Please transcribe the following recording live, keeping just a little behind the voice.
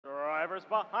drivers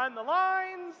behind the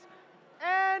lines.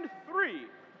 And 3,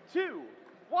 2,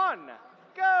 1,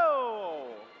 go!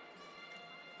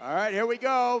 All right, here we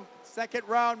go. Second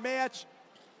round match.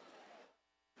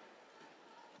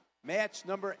 Match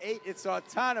number 8, it's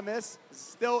autonomous,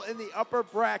 still in the upper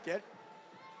bracket.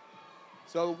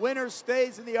 So the winner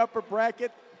stays in the upper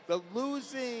bracket. The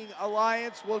losing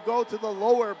alliance will go to the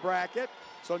lower bracket.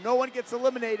 So no one gets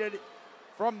eliminated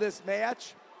from this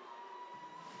match.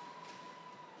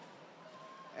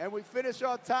 And we finish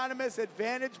autonomous,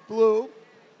 advantage blue.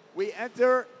 We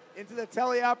enter into the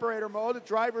teleoperator mode. The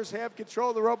drivers have control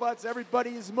of the robots.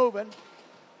 Everybody is moving.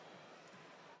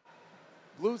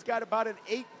 Blue's got about an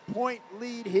 8-point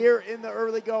lead here in the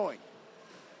early going.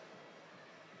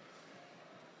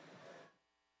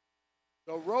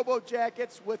 So Robo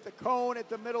Jackets with the cone at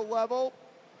the middle level.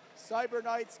 Cyber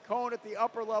Knights cone at the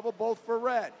upper level, both for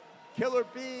red. Killer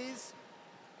Bees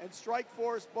and Strike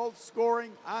Force both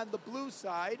scoring on the blue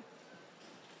side.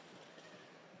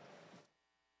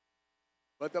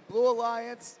 But the Blue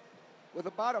Alliance with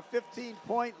about a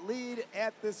 15-point lead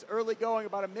at this early going,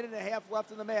 about a minute and a half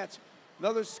left in the match.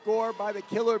 Another score by the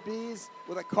Killer Bees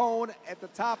with a cone at the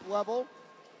top level.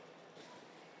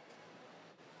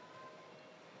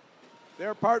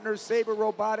 Their partner, Saber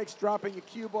Robotics, dropping a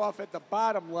cube off at the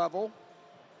bottom level.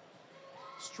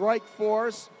 Strike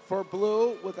Force for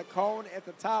blue with a cone at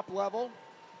the top level.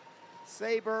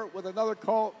 Saber with another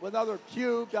cone, with another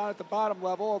cube down at the bottom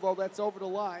level, although that's over the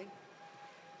line.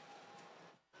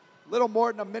 Little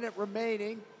more than a minute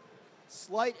remaining.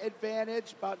 Slight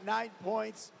advantage, about 9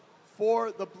 points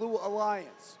for the Blue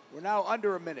Alliance. We're now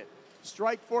under a minute.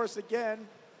 Strike Force again,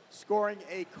 scoring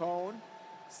a cone.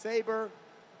 Saber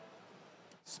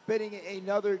spinning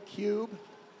another cube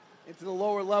into the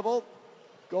lower level,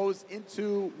 goes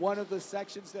into one of the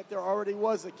sections that there already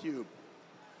was a cube.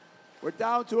 We're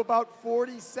down to about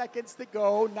 40 seconds to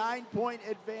go. 9-point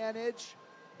advantage,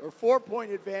 or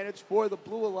 4-point advantage for the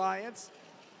Blue Alliance.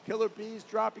 Killer Bees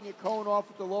dropping a cone off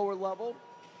at the lower level.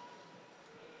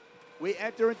 We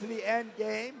enter into the end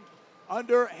game.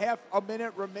 Under half a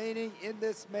minute remaining in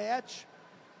this match.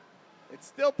 It's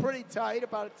still pretty tight,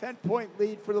 about a 10-point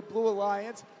lead for the Blue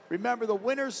Alliance. Remember, the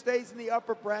winner stays in the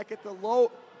upper bracket.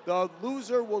 The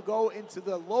loser will go into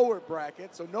the lower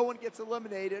bracket, so no one gets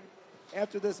eliminated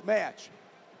after this match.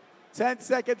 10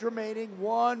 seconds remaining.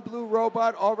 One blue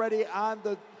robot already on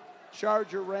the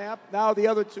charger ramp. Now the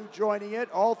other two joining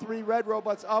it. All 3 red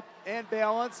robots up and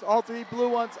balanced. All 3 blue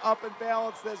ones up and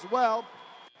balanced as well.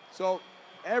 So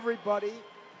everybody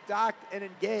docked and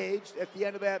engaged at the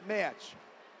end of that match.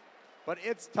 But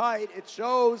it's tight. It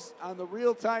shows on the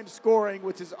real-time scoring,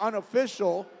 which is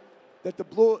unofficial, that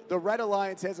the Red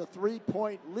Alliance has a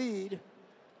 3-point lead.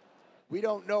 We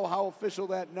don't know how official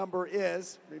that number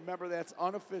is. Remember, that's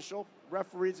unofficial.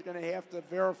 Referees are going to have to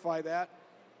verify that.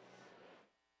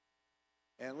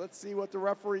 And let's see what the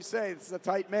referees say. This is a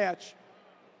tight match.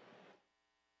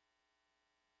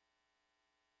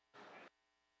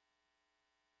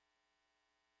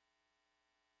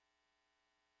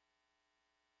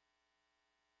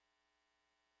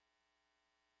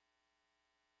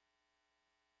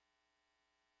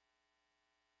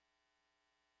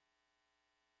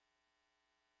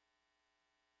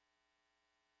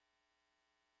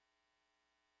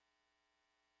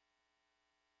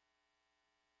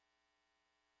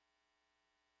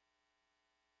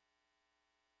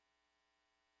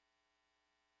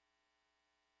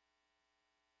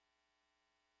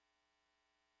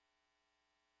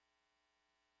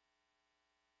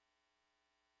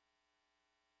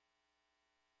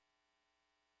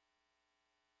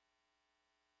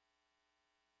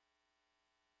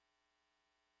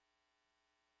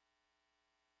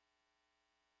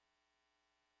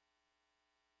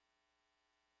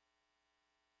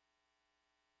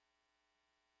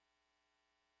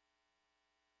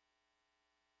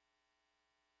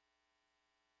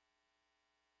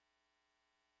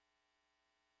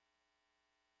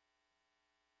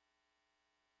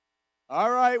 All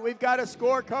right, we've got a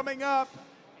score coming up.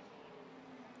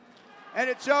 And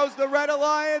it shows the Red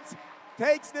Alliance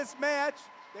takes this match.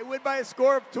 They win by a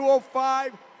score of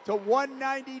 205 to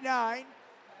 199.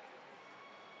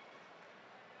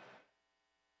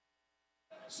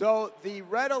 So the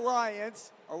Red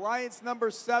Alliance, Alliance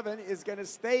number 7, is going to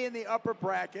stay in the upper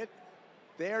bracket.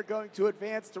 They are going to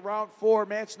advance to round 4,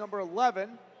 match number 11.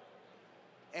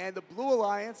 And the Blue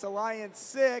Alliance, Alliance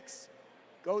 6,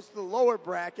 goes to the lower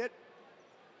bracket.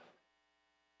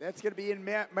 That's going to be in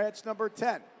match number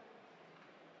 10.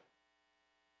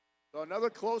 So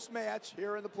another close match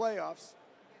here in the playoffs.